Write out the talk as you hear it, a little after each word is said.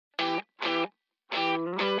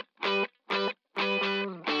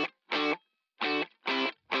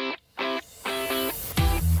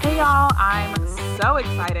Hey y'all, I'm so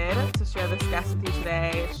excited to share this guest with you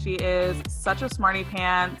today. She is such a smarty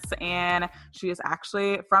pants and she is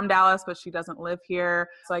actually from Dallas, but she doesn't live here.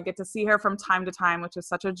 So I get to see her from time to time, which is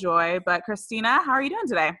such a joy. But Christina, how are you doing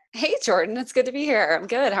today? Hey, Jordan, it's good to be here. I'm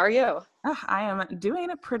good. How are you? I am doing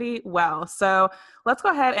pretty well. So let's go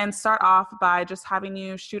ahead and start off by just having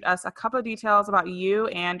you shoot us a couple of details about you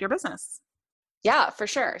and your business. Yeah, for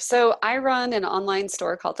sure. So I run an online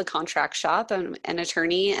store called The Contract Shop. I'm an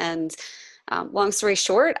attorney, and long story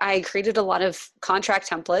short, I created a lot of contract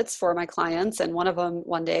templates for my clients. And one of them,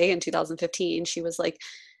 one day in 2015, she was like,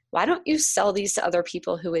 "Why don't you sell these to other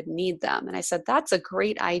people who would need them?" And I said, "That's a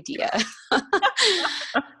great idea."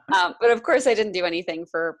 But of course, I didn't do anything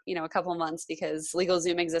for a couple of months because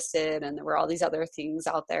LegalZoom existed and there were all these other things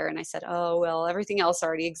out there. And I said, "Oh well, everything else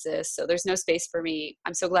already exists, so there's no space for me."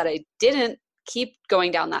 I'm so glad I didn't keep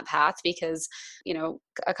going down that path because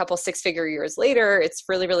a couple six-figure years later, it's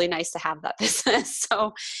really, really nice to have that business.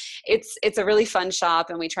 So it's a really fun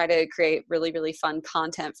shop, and we try to create really, really fun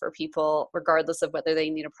content for people regardless of whether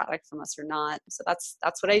they need a product from us or not. So that's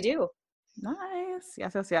what I do. Nice.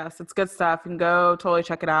 Yes, yes, yes. It's good stuff. You can go totally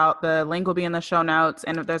check it out. The link will be in the show notes,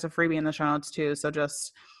 and there's a freebie in the show notes too. So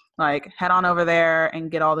just like head on over there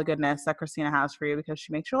and get all the goodness that Christina has for you because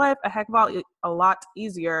she makes your life a heck of a lot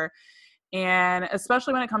easier. And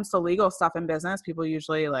especially when it comes to legal stuff in business, people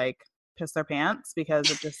usually like piss their pants because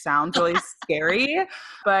it just sounds really scary.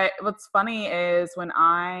 But what's funny is when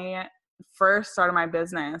I first started my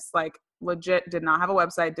business, like legit did not have a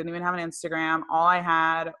website, didn't even have an Instagram. All I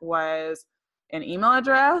had was an email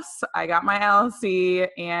address. I got my LLC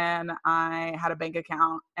and I had a bank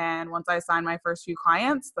account. And once I signed my first few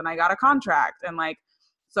clients, then I got a contract. And like,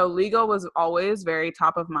 so legal was always very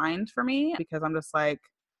top of mind for me because I'm just like,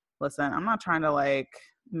 listen, I'm not trying to like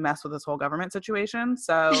mess with this whole government situation.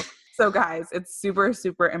 So guys, it's super,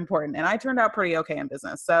 super important. And I turned out pretty okay in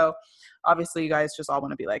business. So obviously you guys just all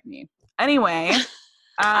want to be like me. Anyway,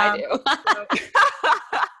 I um, do.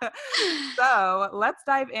 so, so let's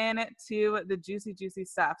dive in to the juicy, juicy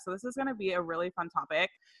stuff. So this is going to be a really fun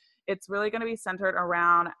topic. It's really going to be centered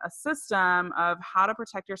around a system of how to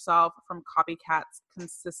protect yourself from copycats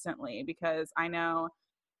consistently, because I know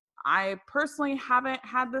I personally haven't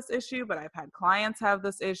had this issue, but I've had clients have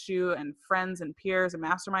this issue and friends and peers and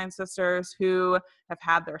mastermind sisters who have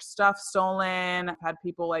had their stuff stolen. I've had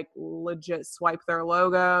people like legit swipe their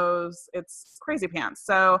logos. It's crazy pants.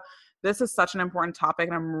 So this is such an important topic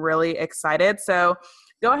and I'm really excited. So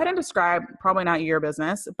go ahead and describe, probably not your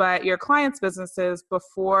business, but your clients' businesses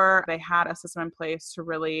before they had a system in place to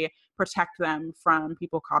really protect them from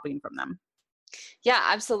people copying from them. Yeah,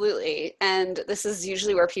 absolutely. And this is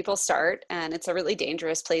usually where people start. And it's a really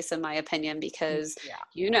dangerous place, in my opinion, because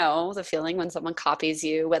Yeah, the feeling when someone copies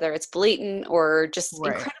you, whether it's blatant or just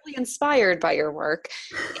right. incredibly inspired by your work.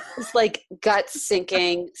 It's like gut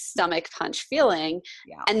sinking, stomach punch feeling.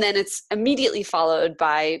 Yeah. And then it's immediately followed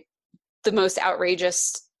by the most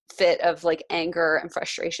outrageous fit of like anger and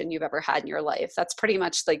frustration you've ever had in your life. That's pretty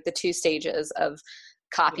much like the two stages of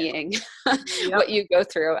Yeah. copying Yep. what you go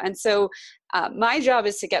through. And so my job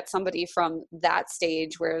is to get somebody from that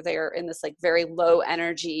stage where they're in this like very low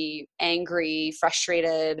energy, angry,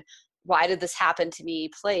 frustrated, why did this happen to me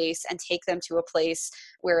place, and take them to a place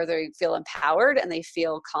where they feel empowered and they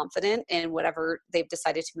feel confident in whatever they've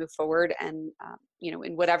decided to move forward, and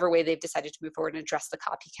in whatever way they've decided to move forward and address the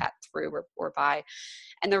copycat through or by.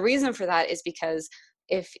 And the reason for that is because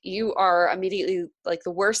if you are immediately, like,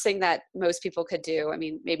 the worst thing that most people could do, I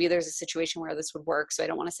mean, maybe there's a situation where this would work, so I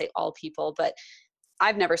don't want to say all people, but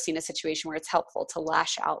I've never seen a situation where it's helpful to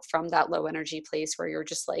lash out from that low energy place where you're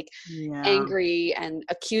just like Yeah. angry and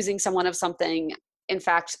accusing someone of something. In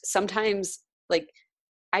fact, sometimes, like,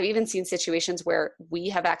 I've even seen situations where we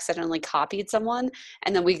have accidentally copied someone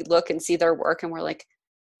and then we look and see their work and we're like,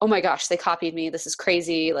 oh my gosh, they copied me. This is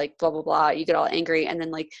crazy. Like, blah, blah, blah. You get all angry. And then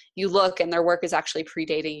like you look and their work is actually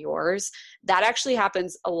predating yours. That actually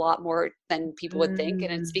happens a lot more than people would think.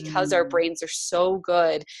 And it's because our Mm. brains are so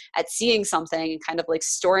good at seeing something and kind of like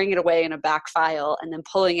storing it away in a back file and then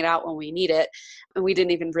pulling it out when we need it. And we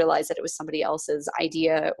didn't even realize that it was somebody else's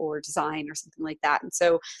idea or design or something like that. And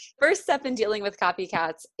so first step in dealing with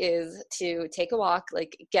copycats is to take a walk,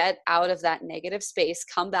 like get out of that negative space,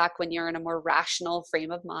 come back when you're in a more rational frame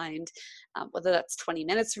of mind, whether that's 20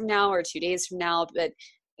 minutes from now or 2 days from now. But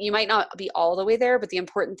you might not be all the way there, but the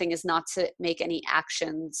important thing is not to make any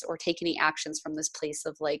actions or take any actions from this place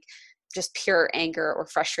of like just pure anger or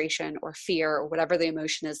frustration or fear or whatever the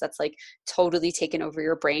emotion is that's like totally taken over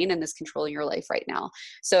your brain and is controlling your life right now.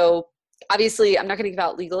 So Obviously, I'm not going to give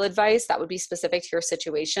out legal advice. That would be specific to your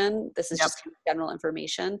situation. This is Yep. just kind of general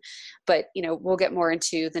information, but we'll get more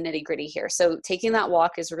into the nitty gritty here. So taking that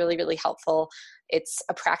walk is really, really helpful. It's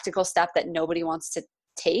a practical step that nobody wants to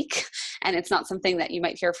take. And it's not something that you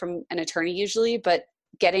might hear from an attorney usually, but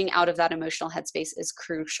getting out of that emotional headspace is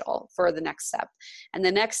crucial for the next step. And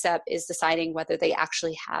the next step is deciding whether they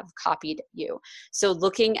actually have copied you. So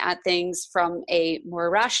looking at things from a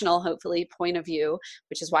more rational, hopefully, point of view,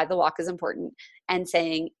 which is why the walk is important, and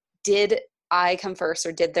saying, did I come first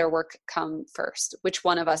or did their work come first? Which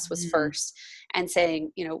one of us was first? And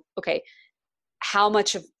saying, okay, how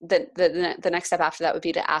much of the next step after that would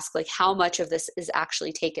be to ask, like, how much of this is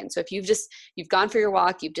actually taken? So if you've gone for your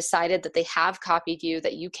walk, you've decided that they have copied you,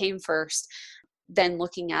 that you came first, then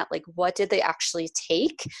looking at, like, what did they actually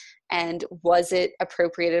take? And was it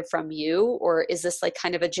appropriated from you? Or is this like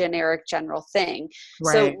kind of a generic general thing?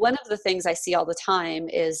 Right. So one of the things I see all the time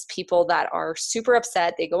is people that are super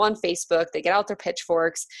upset. They go on Facebook, they get out their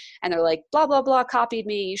pitchforks, and they're like, blah, blah, blah, copied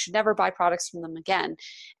me. You should never buy products from them again.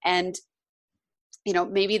 And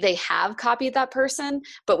maybe they have copied that person,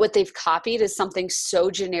 but what they've copied is something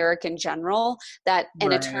so generic and general that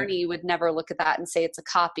an attorney would never look at that and say it's a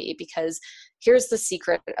copy. Because here's the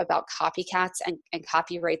secret about copycats and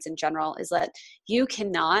copyrights in general, is that you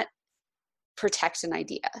cannot protect an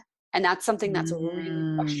idea. And that's something that's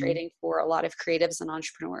really frustrating for a lot of creatives and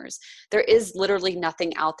entrepreneurs. There is literally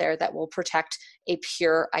nothing out there that will protect a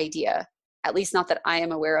pure idea, at least not that I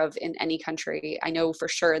am aware of in any country. I know for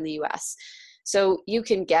sure in the US. So you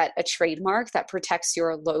can get a trademark that protects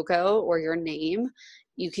your logo or your name.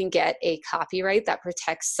 You can get a copyright that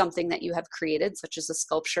protects something that you have created, such as a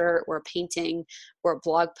sculpture or a painting or a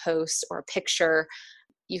blog post or a picture.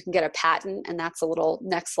 You can get a patent, and that's a little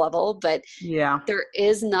next level. But there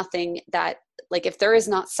is nothing that, like, if there is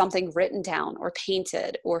not something written down or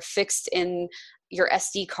painted or fixed in your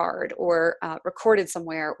SD card or recorded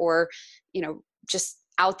somewhere, or just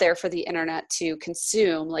out there for the internet to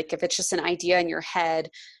consume, like if it's just an idea in your head,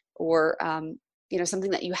 or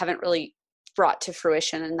something that you haven't really brought to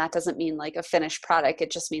fruition, and that doesn't mean like a finished product,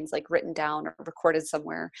 it just means like written down or recorded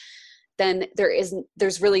somewhere, then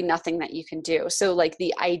there's really nothing that you can do. So like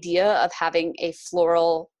the idea of having a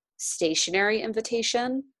floral stationery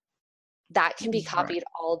invitation, that can be copied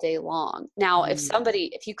all day long. Now,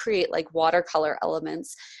 if you create like watercolor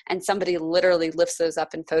elements and somebody literally lifts those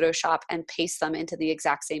up in Photoshop and pastes them into the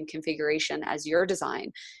exact same configuration as your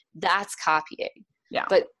design, that's copying. Yeah.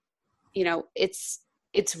 But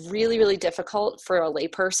it's really, really difficult for a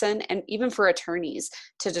layperson and even for attorneys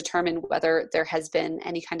to determine whether there has been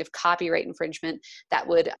any kind of copyright infringement that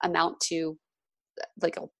would amount to,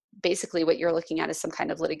 like, basically what you're looking at is some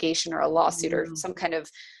kind of litigation or a lawsuit or some kind of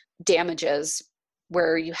damages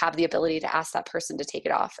where you have the ability to ask that person to take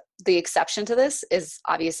it off. The exception to this is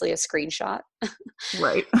obviously a screenshot.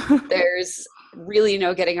 Right. There's really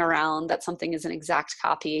no getting around that something is an exact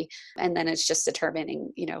copy. And then it's just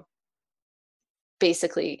determining,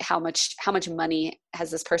 basically how much money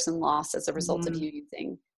has this person lost as a result of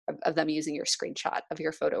of them using your screenshot of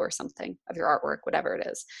your photo or something, of your artwork, whatever it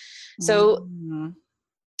is. So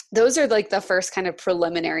those are like the first kind of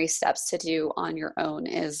preliminary steps to do on your own,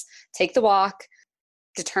 is take the walk,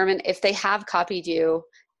 determine if they have copied you,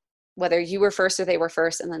 whether you were first or they were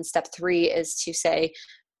first. And then step 3 is to say,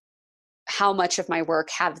 how much of my work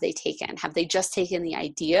have they taken? Have they just taken the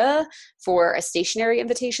idea for a stationary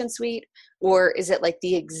invitation suite? Or is it like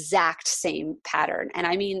the exact same pattern? And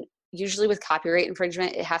I mean, usually with copyright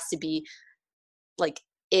infringement, it has to be like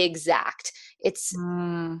exact. It's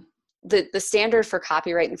the standard for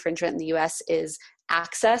copyright infringement in the US is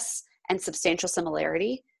access and substantial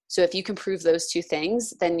similarity. So if you can prove those 2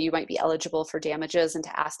 things, then you might be eligible for damages and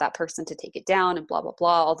to ask that person to take it down and blah, blah,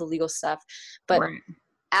 blah, all the legal stuff. But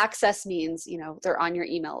access means, they're on your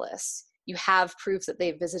email list. You have proof that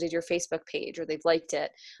they've visited your Facebook page, or they've liked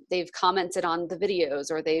it. They've commented on the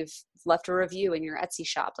videos, or they've left a review in your Etsy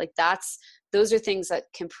shop. Like those are things that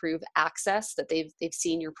can prove access, that they've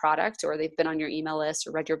seen your product, or they've been on your email list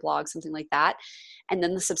or read your blog, something like that. And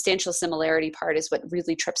then the substantial similarity part is what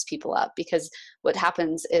really trips people up, because what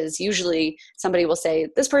happens is usually somebody will say,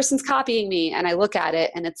 this person's copying me. And I look at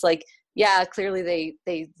it and it's like, yeah, clearly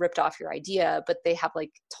they ripped off your idea, but they have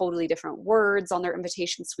like totally different words on their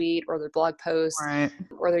invitation suite or their blog post,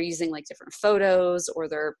 or they're using like different photos, or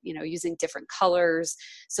they're, using different colors.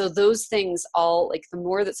 So those things all, like, the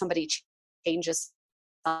more that somebody changes,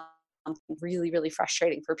 something really, really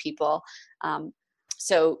frustrating for people.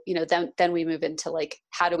 So, then we move into like,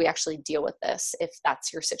 how do we actually deal with this if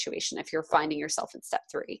that's your situation, if you're finding yourself in step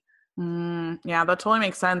 3? Yeah, that totally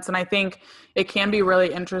makes sense. And I think it can be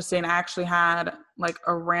really interesting. I actually had like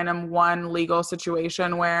a random one legal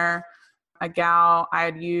situation where a gal, I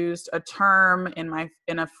had used a term in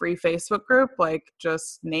a free Facebook group, like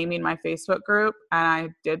just naming my Facebook group. And I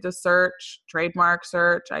did the search, trademark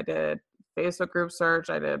search. I did Facebook group search.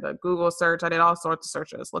 I did a Google search. I did all sorts of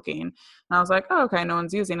searches looking. And I was like, oh, okay, no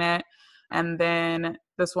one's using it. And then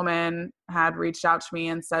this woman had reached out to me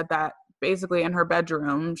and said that basically in her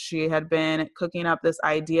bedroom, she had been cooking up this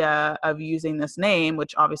idea of using this name,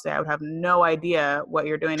 which obviously I would have no idea what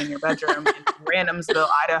you're doing in your bedroom in Randomsville,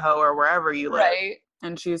 Idaho, or wherever you live. Right.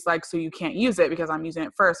 And she's like, so you can't use it because I'm using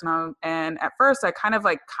it first. And at first I kind of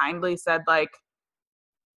like kindly said like,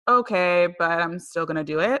 okay, but I'm still going to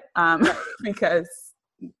do it because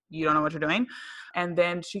you don't know what you're doing. And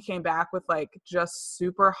then she came back with like just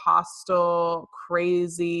super hostile,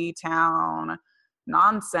 crazy town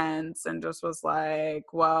nonsense and just was like,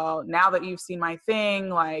 well, now that you've seen my thing,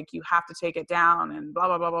 like you have to take it down and blah,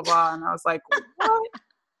 blah, blah, blah, blah. And I was like, what?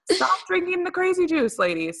 Stop drinking the crazy juice,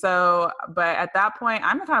 lady. So, but at that point,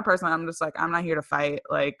 I'm the kind of person I'm just like, I'm not here to fight.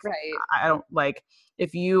 Like, Right. I don't like,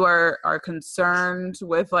 if you are concerned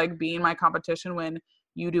with like being my competition when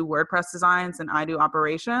you do WordPress designs and I do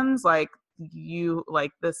operations, like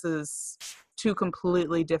this is two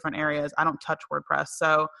completely different areas. I don't touch WordPress.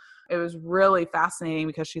 So it was really fascinating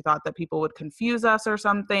because she thought that people would confuse us or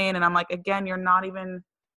something. And I'm like, again, you're not even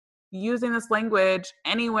using this language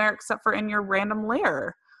anywhere except for in your random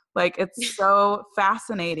layer. Like, it's so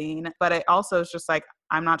fascinating, but it also is just like,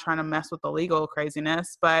 I'm not trying to mess with the legal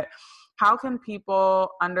craziness, but how can people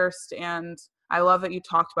understand? I love that you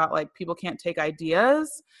talked about like people can't take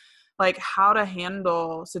ideas, like how to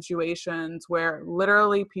handle situations where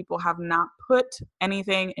literally people have not put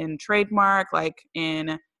anything in trademark, like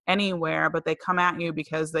in anywhere, but they come at you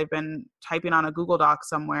because they've been typing on a Google Doc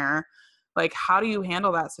somewhere. Like, how do you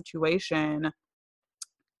handle that situation,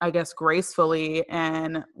 I guess, gracefully?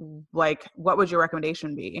 And like, what would your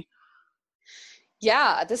recommendation be?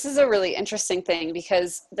 Yeah, this is a really interesting thing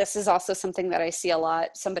because this is also something that I see a lot.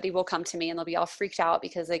 Somebody will come to me and they'll be all freaked out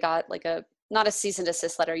because they got like not a cease and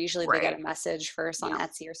desist letter. Usually they get a message first on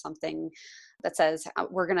Etsy or something that says,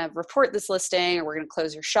 we're going to report this listing or we're going to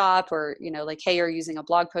close your shop or, like, hey, you're using a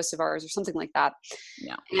blog post of ours or something like that.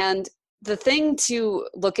 Yeah. And the thing to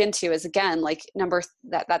look into is, again, like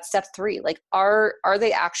that step 3, like, are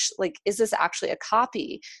they actually, like, is this actually a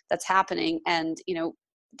copy that's happening? And,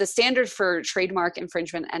 the standard for trademark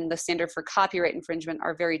infringement and the standard for copyright infringement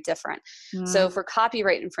are very different. So for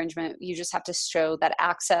copyright infringement, you just have to show that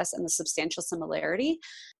access and the substantial similarity.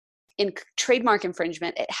 In trademark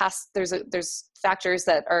infringement, there's factors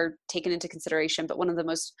that are taken into consideration, but one of the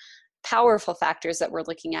most powerful factors that we're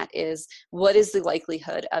looking at is what is the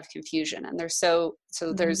likelihood of confusion. And there's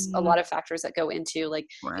a lot of factors that go into like,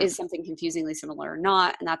 is something confusingly similar or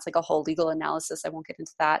not? And that's like a whole legal analysis. I won't get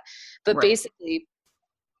into that, but basically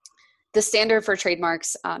the standard for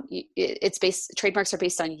trademarks, trademarks are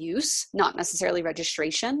based on use, not necessarily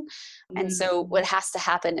registration. And so what has to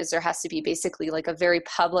happen is there has to be basically like a very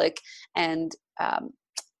public and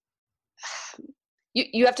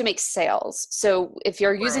you have to make sales. So if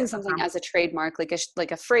you're using something as a trademark,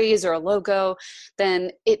 like a phrase or a logo,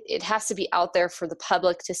 then it has to be out there for the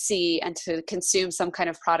public to see and to consume some kind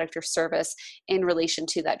of product or service in relation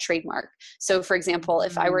to that trademark. So for example,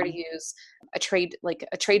 if I were to use a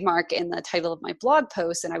trademark in the title of my blog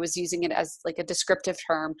post and I was using it as like a descriptive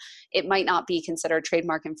term, it might not be considered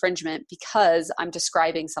trademark infringement because I'm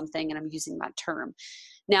describing something and I'm using that term.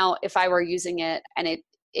 Now, if I were using it and it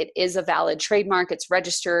is a valid trademark, it's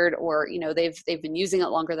registered, or they've been using it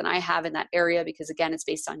longer than I have in that area because, again, it's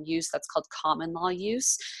based on use. That's called common law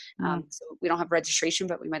use. So we don't have registration,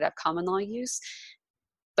 but we might have common law use.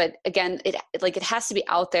 But again, it has to be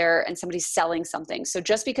out there and somebody's selling something. So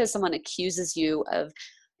just because someone accuses you of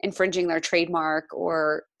infringing their trademark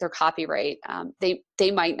or their copyright,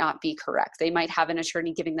 they might not be correct. They might have an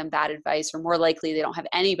attorney giving them bad advice, or more likely they don't have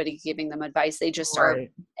anybody giving them advice. They just are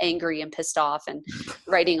angry and pissed off and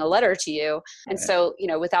writing a letter to you. And so,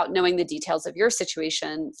 without knowing the details of your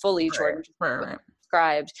situation fully, Jordan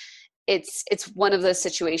described, it's one of those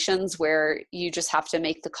situations where you just have to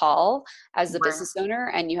make the call as the business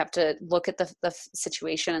owner, and you have to look at the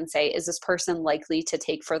situation and say, is this person likely to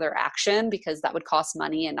take further action? Because that would cost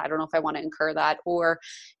money and I don't know if I want to incur that. Or,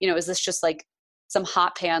 is this just like some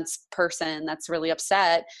hot pants person that's really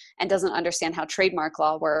upset and doesn't understand how trademark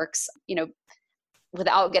law works?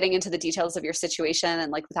 Without getting into the details of your situation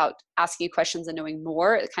and like without asking you questions and knowing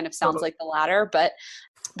more, it kind of sounds like the latter. But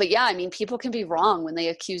But yeah, I mean, people can be wrong when they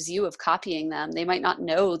accuse you of copying them. They might not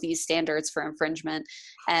know these standards for infringement.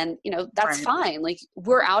 And, that's Right. fine. Like,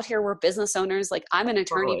 we're out here, we're business owners. Like, I'm an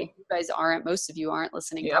attorney, but Totally. you guys aren't. Most of you aren't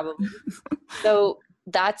listening, Yep. probably. So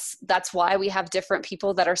that's why we have different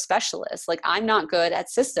people that are specialists. Like, I'm not good at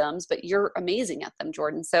systems, but you're amazing at them,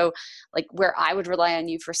 Jordan. So like, where I would rely on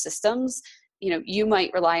you for systems, you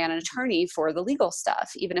might rely on an attorney for the legal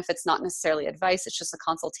stuff, even if it's not necessarily advice, it's just a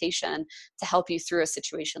consultation to help you through a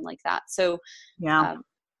situation like that. So, Yeah.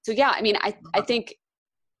 yeah, I mean, I think,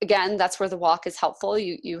 again, that's where the walk is helpful.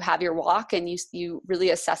 You have your walk and you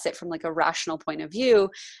really assess it from like a rational point of view.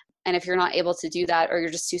 And if you're not able to do that, or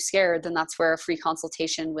you're just too scared, then that's where a free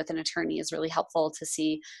consultation with an attorney is really helpful to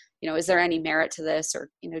see, is there any merit to this?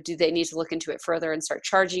 Or, do they need to look into it further and start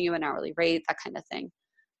charging you an hourly rate, that kind of thing.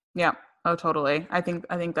 Yeah. Oh, totally. I think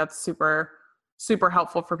that's super, super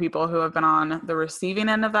helpful for people who have been on the receiving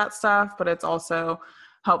end of that stuff, but it's also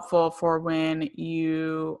helpful for when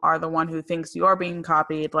you are the one who thinks you are being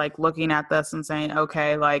copied, like looking at this and saying,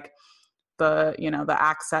 okay, like the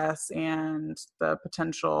access and the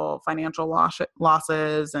potential financial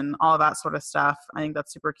losses and all that sort of stuff. I think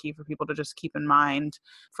that's super key for people to just keep in mind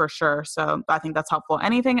for sure. So I think that's helpful.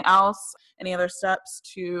 Anything else? Any other steps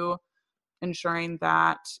to ensuring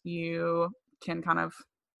that you can kind of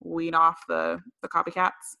weed off the copycats?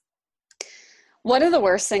 One of the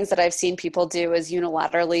worst things that I've seen people do is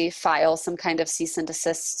unilaterally file some kind of cease and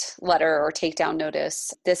desist letter or takedown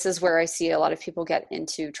notice. This is where I see a lot of people get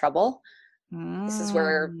into trouble. This is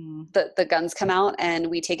where the guns come out, and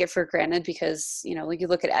we take it for granted because, like, you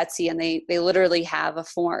look at Etsy and they literally have a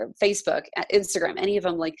form, Facebook, Instagram, any of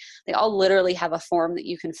them, like, they all literally have a form that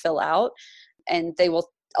you can fill out, and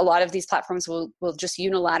a lot of these platforms will just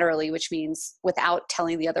unilaterally, which means without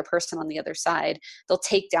telling the other person on the other side, they'll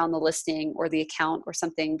take down the listing or the account or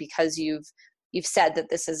something because you've said that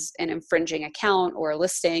this is an infringing account or a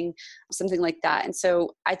listing, something like that. And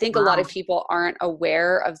so I think a lot Wow. of people aren't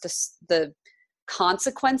aware of the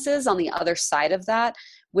consequences on the other side of that,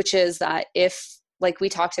 which is that if, like we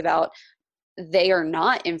talked about, they are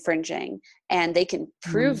not infringing and they can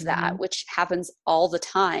prove Mm-hmm. that, which happens all the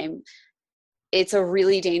time, it's a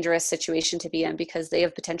really dangerous situation to be in because they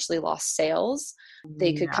have potentially lost sales.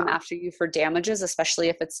 They could come Yeah. after you for damages, especially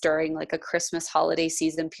if it's during like a Christmas holiday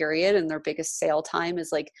season period and their biggest sale time is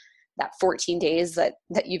like that 14 days that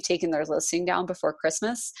you've taken their listing down before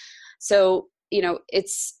Christmas. So,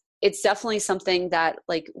 it's definitely something that,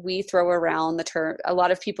 like, we throw around the term. A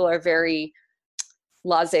lot of people are very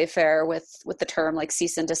laissez-faire with the term like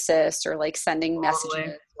cease and desist or like sending messages,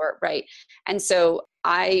 Totally. or right. And so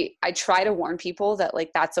I try to warn people that,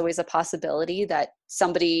 like, that's always a possibility, that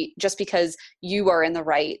somebody, just because you are in the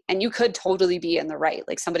right, and you could totally be in the right,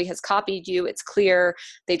 like somebody has copied you, it's clear,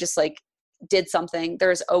 they just like did something.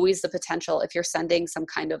 There's always the potential, if you're sending some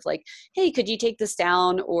kind of like, hey, could you take this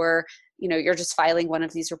down? Or, you're just filing one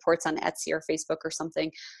of these reports on Etsy or Facebook or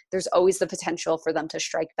something, there's always the potential for them to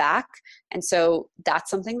strike back. And so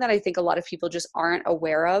that's something that I think a lot of people just aren't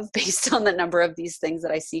aware of based on the number of these things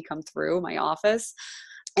that I see come through my office.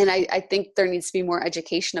 And I think there needs to be more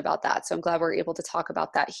education about that. So I'm glad we're able to talk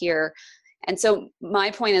about that here. And so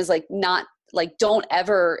my point is like, not like,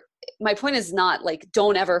 my point is not like,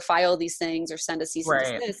 don't ever file these things or send a cease and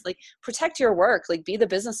Right. desist. Like, protect your work, like, be the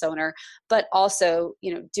business owner, but also,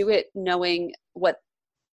 do it knowing what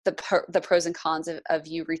the pros and cons of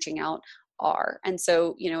you reaching out are. And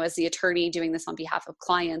so, as the attorney doing this on behalf of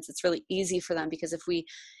clients, it's really easy for them because if we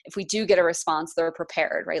do get a response, they're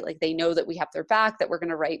prepared, right? Like, they know that we have their back, that we're going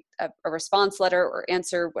to write a response letter or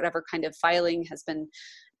answer whatever kind of filing has been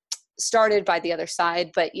started by the other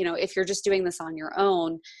side. But, if you're just doing this on your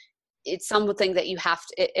own, it's something that you have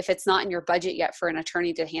to, if it's not in your budget yet for an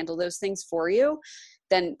attorney to handle those things for you,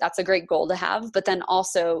 then that's a great goal to have. But then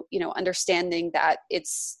also, understanding that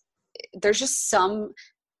there's just some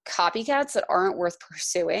copycats that aren't worth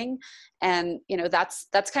pursuing. And, that's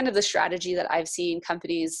kind of the strategy that I've seen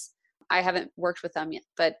companies, I haven't worked with them yet,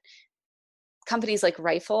 but companies like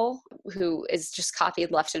Rifle, who is just copied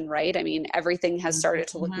left and right. I mean, everything has started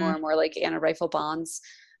to look more Mm-hmm. and more like Anna Rifle Bonds,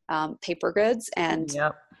 paper goods. And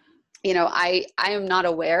Yep. I am not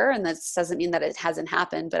aware, and this doesn't mean that it hasn't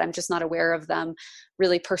happened, but I'm just not aware of them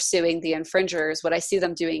really pursuing the infringers. What I see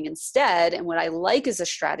them doing instead, and what I like as a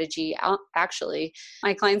strategy, actually,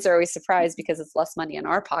 my clients are always surprised because it's less money in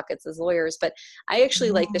our pockets as lawyers, but I actually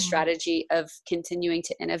like the Mm. strategy of continuing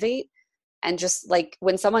to innovate. And just like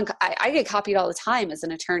when someone, I get copied all the time as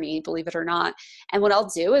an attorney, believe it or not. And what I'll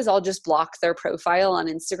do is I'll just block their profile on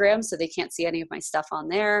Instagram so they can't see any of my stuff on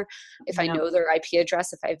there. If I Yeah. know their IP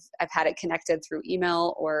address, if I've had it connected through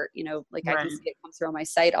email, or, you know, like I can Right. see it come through on my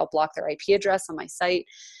site, I'll block their IP address on my site.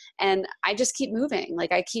 And I just keep moving.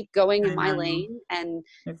 Like I keep going in I my know. lane. And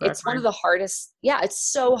it's Exactly. one of the hardest. Yeah,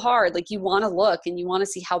 it's so hard. Like you want to look and you want to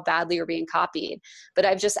see how badly you're being copied. But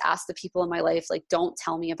I've just asked the people in my life, like, don't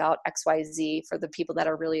tell me about XYZ for the people that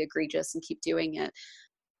are really egregious, and keep doing it.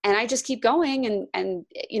 And I just keep going and,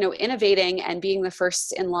 you know, innovating and being the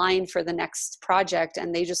first in line for the next project.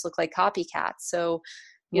 And they just look like copycats. So,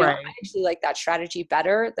 you know, I Right. actually like that strategy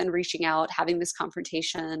better than reaching out, having this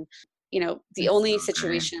confrontation. You know, the I so only agree.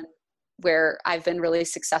 situation where I've been really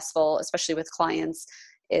successful, especially with clients,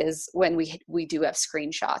 is when we do have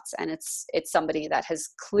screenshots, and it's somebody that has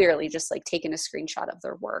clearly just like taken a screenshot of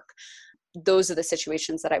their work. Those are the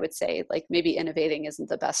situations that I would say like maybe innovating isn't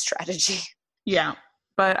the best strategy. Yeah.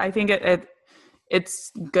 But I think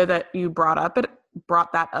it's good that you brought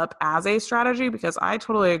that up as a strategy, because I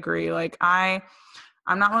totally agree. Like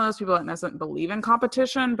I'm not one of those people that doesn't believe in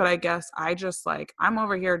competition, but I guess I just like, I'm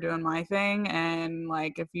over here doing my thing. And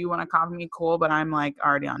like, if you want to copy me, cool, but I'm like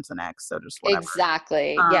already on to the next. So just whatever.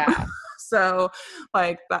 Exactly. Um, Yeah. so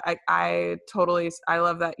like, I totally, I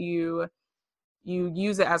love that you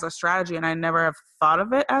use it as a strategy, and I never have thought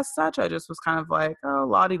of it as such. I just was kind of like, oh,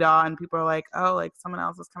 la-di-da, and people are like, oh, like someone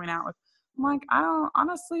else is coming out with, I'm like, I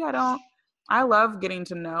don't, I love getting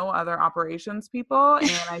to know other operations people, and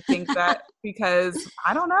I think that because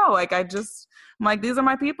I don't know, like I'm like, these are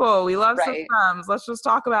my people, we love Right. systems, let's just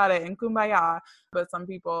talk about it and kumbaya. But some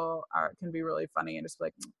people can be really funny and just be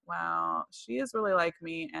like, wow, she is really like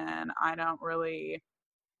me, and I don't really,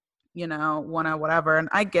 wanna whatever. And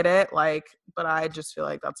I get it, like, but I just feel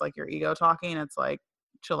like that's like your ego talking. It's like,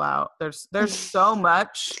 chill out. There's so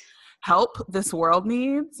much help this world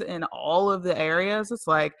needs in all of the areas. It's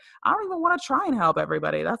like, I don't even want to try and help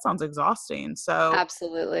everybody. That sounds exhausting. So,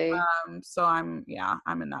 Absolutely. I'm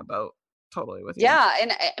in that boat totally with you. Yeah.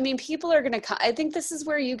 And I mean, people are going to, I think this is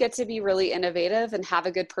where you get to be really innovative and have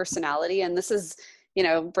a good personality. And this is, you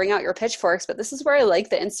know, bring out your pitchforks, but this is where I like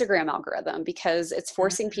the Instagram algorithm, because it's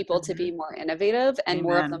forcing people to Mm-hmm. be more innovative and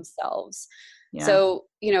more of Amen. themselves. Yeah. So,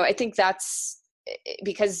 you know, I think that's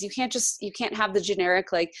because you can't have the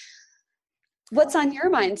generic, like, what's on your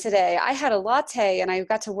mind today? I had a latte and I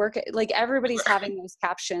got to work like everybody's having those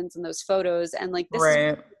captions and those photos, and like this is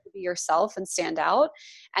Right. be yourself and stand out.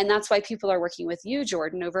 And that's why people are working with you,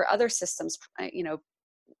 Jordan, over other systems, you know,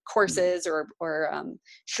 courses or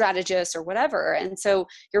strategists or whatever. And so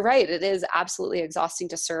you're right, it is absolutely exhausting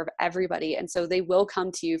to serve everybody, and so they will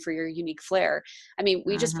come to you for your unique flair. I mean,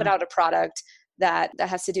 we just put Mm-hmm. out a product that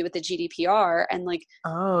has to do with the GDPR, and like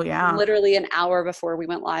Oh yeah. literally an hour before we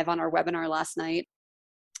went live on our webinar last night,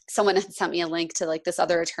 someone had sent me a link to like this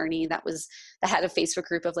other attorney that had a Facebook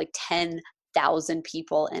group of like 10,000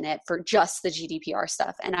 people in it for just the GDPR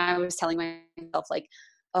stuff. And I was telling myself like,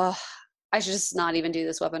 oh, I should just not even do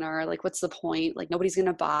this webinar. Like, what's the point? Like, nobody's going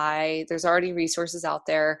to buy. There's already resources out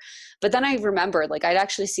there. But then I remembered, like, I'd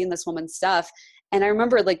actually seen this woman's stuff. And I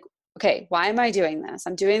remembered, like, okay, why am I doing this?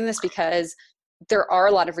 I'm doing this because there are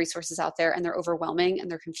a lot of resources out there, and they're overwhelming and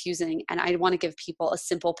they're confusing. And I want to give people a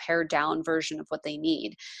simple pared down version of what they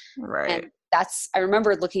need. And Right. I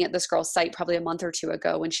remember looking at this girl's site probably a month or two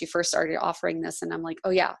ago when she first started offering this. And I'm like, oh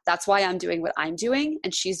yeah, that's why I'm doing what I'm doing,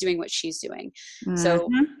 and she's doing what she's doing. So,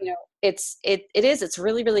 Mm-hmm. you know, it's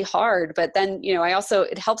really, really hard. But then, you know,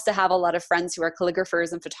 it helps to have a lot of friends who are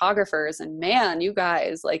calligraphers and photographers, and man, you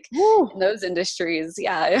guys, like Woo. in those industries,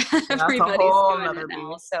 yeah, That's a everybody's whole doing it nother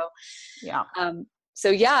now. beast. Yeah. Um, so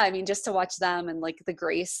yeah, I mean, just to watch them and like the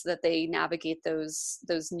grace that they navigate those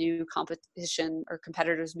new competition or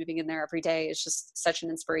competitors moving in there every day is just such an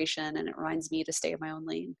inspiration, and it reminds me to stay in my own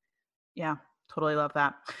lane. Yeah, totally love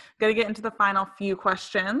that. Going to get into the final few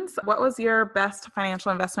questions. What was your best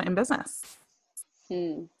financial investment in business?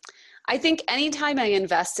 Hmm. I think anytime I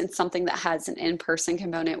invest in something that has an in-person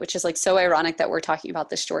component, which is like so ironic that we're talking about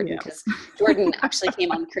this, Jordan, Yeah. because Jordan actually came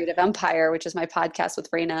on Creative Empire, which is my podcast with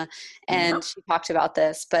Raina, Yep. and she talked about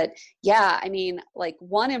this. But yeah, I mean, like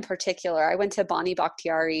one in particular, I went to Bonnie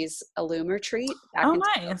Bakhtiari's Illum retreat back Oh, in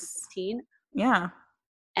nice. 2016. Yeah.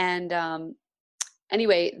 And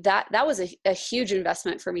anyway, that was a huge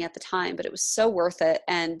investment for me at the time, but it was so worth it.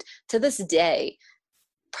 And to this day,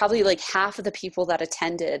 probably like half of the people that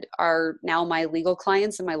attended are now my legal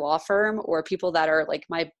clients in my law firm, or people that are like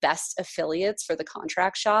my best affiliates for the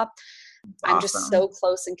contract shop. It's I'm just awesome. so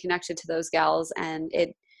close and connected to those gals, and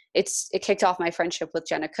it kicked off my friendship with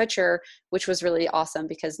Jenna Kutcher, which was really awesome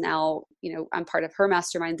because now, I'm part of her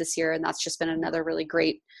mastermind this year. And that's just been another really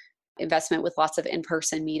great investment with lots of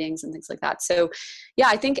in-person meetings and things like that. So yeah,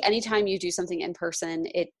 I think anytime you do something in person,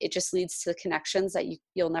 it just leads to connections that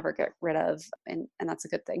you'll never get rid of. And that's a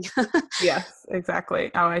good thing. Yes, exactly.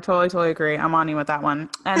 Oh, I totally agree. I'm on you with that one.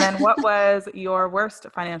 And then what was your worst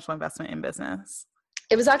financial investment in business?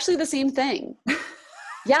 It was actually the same thing.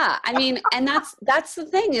 Yeah. I mean, and that's the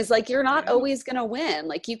thing is like, you're not always going to win.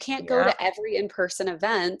 Like you can't go to every in-person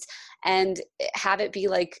event and have it be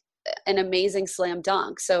like an amazing slam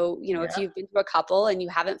dunk. So, if you've been to a couple and you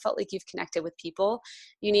haven't felt like you've connected with people,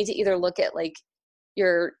 you need to either look at like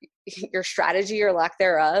your strategy or lack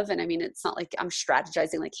thereof. And I mean, it's not like I'm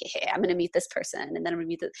strategizing like, hey, I'm going to meet this person and then I'm going to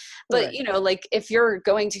meet this. But, like if you're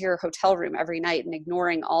going to your hotel room every night and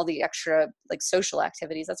ignoring all the extra like social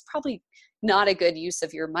activities, that's probably not a good use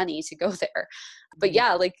of your money to go there. But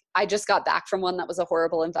yeah, like I just got back from one that was a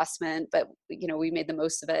horrible investment, but we made the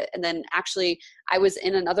most of it. And then actually I was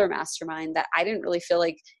in another mastermind that I didn't really feel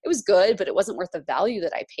like it was good, but it wasn't worth the value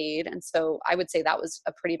that I paid. And so I would say that was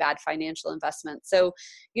a pretty bad financial investment. So,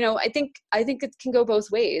 I think it can go both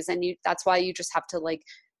ways. And that's why you just have to like,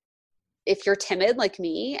 if you're timid like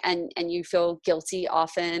me and you feel guilty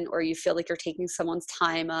often, or you feel like you're taking someone's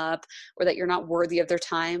time up or that you're not worthy of their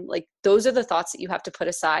time, like those are the thoughts that you have to put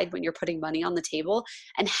aside when you're putting money on the table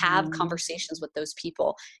and have conversations with those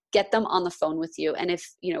people, get them on the phone with you. And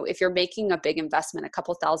if you're making a big investment, a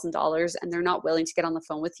couple $1,000s, and they're not willing to get on the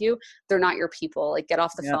phone with you, they're not your people. Like get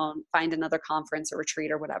off the phone, find another conference or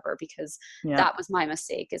retreat or whatever, because that was my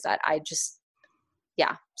mistake is that I just,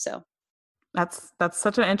 so. That's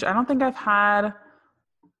such an I don't think I've had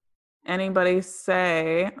anybody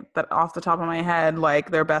say that off the top of my head,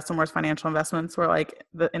 like their best and worst financial investments were like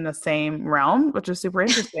in the same realm, which is super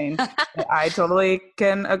interesting. I totally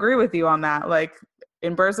can agree with you on that. Like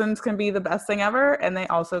in-persons can be the best thing ever, and they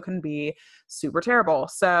also can be super terrible.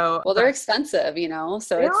 So, well, they're expensive,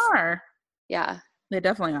 so they are. Yeah. They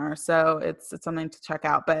definitely are. So it's something to check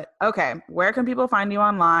out. But okay, where can people find you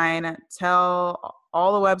online? Tell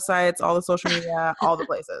all the websites, all the social media, all the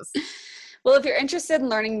places. Well, if you're interested in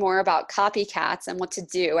learning more about copycats and what to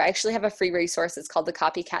do, I actually have a free resource. It's called the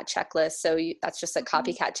Copycat Checklist. So that's just at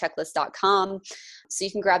copycatchecklist.com. So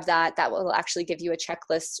you can grab that. That will actually give you a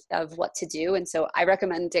checklist of what to do. And so I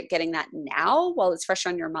recommend getting that now while it's fresh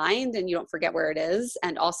on your mind and you don't forget where it is.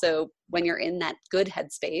 And also when you're in that good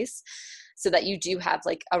headspace, so that you do have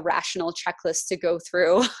like a rational checklist to go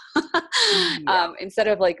through instead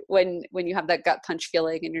of like when you have that gut punch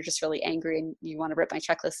feeling and you're just really angry and you want to rip my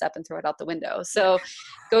checklist up and throw it out the window. So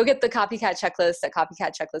go get the Copycat Checklist at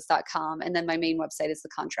copycatchecklist.com. And then my main website is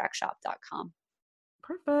thecontractshop.com.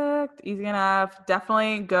 Perfect. Easy enough.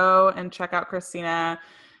 Definitely go and check out Christina.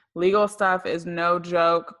 Legal stuff is no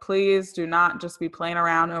joke. Please do not just be playing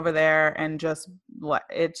around over there and just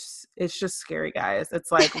it's just scary, guys.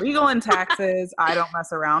 It's like legal and taxes I don't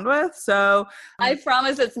mess around with. So I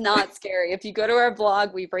promise it's not scary. If you go to our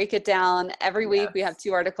blog, we break it down every week. We have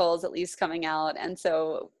 2 articles at least coming out. And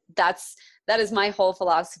so that is my whole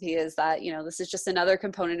philosophy is that, this is just another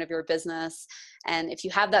component of your business. And if you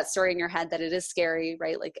have that story in your head that it is scary,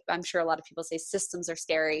 right? Like I'm sure a lot of people say systems are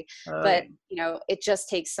scary, but it just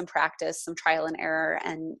takes some practice, some trial and error.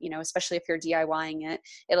 And, especially if you're DIYing it,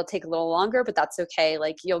 it'll take a little longer, but that's okay.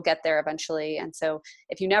 Like you'll get there eventually. And so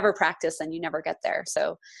if you never practice, then you never get there.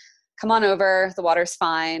 So come on over. The water's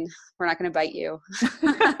fine. We're not going to bite you.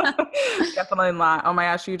 Definitely not. Oh my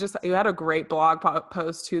gosh. You had a great blog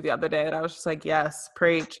post too the other day that I was just like, yes,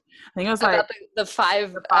 preach. I think it was about the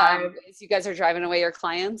five ways you guys are driving away your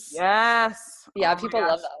clients. Yes. Yeah. People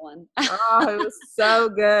love that one. Oh, it was so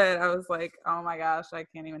good. I was like, oh my gosh, I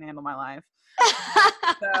can't even handle my life.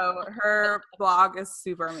 So her blog is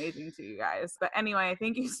super amazing to you guys. But anyway,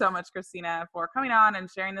 thank you so much, Christina, for coming on and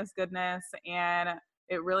sharing this goodness. And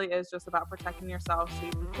it really is just about protecting yourself so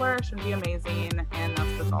you can flourish and be amazing. And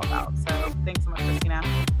that's what it's all about. So thanks so much, Christina.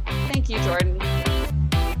 Thank you, Jordan.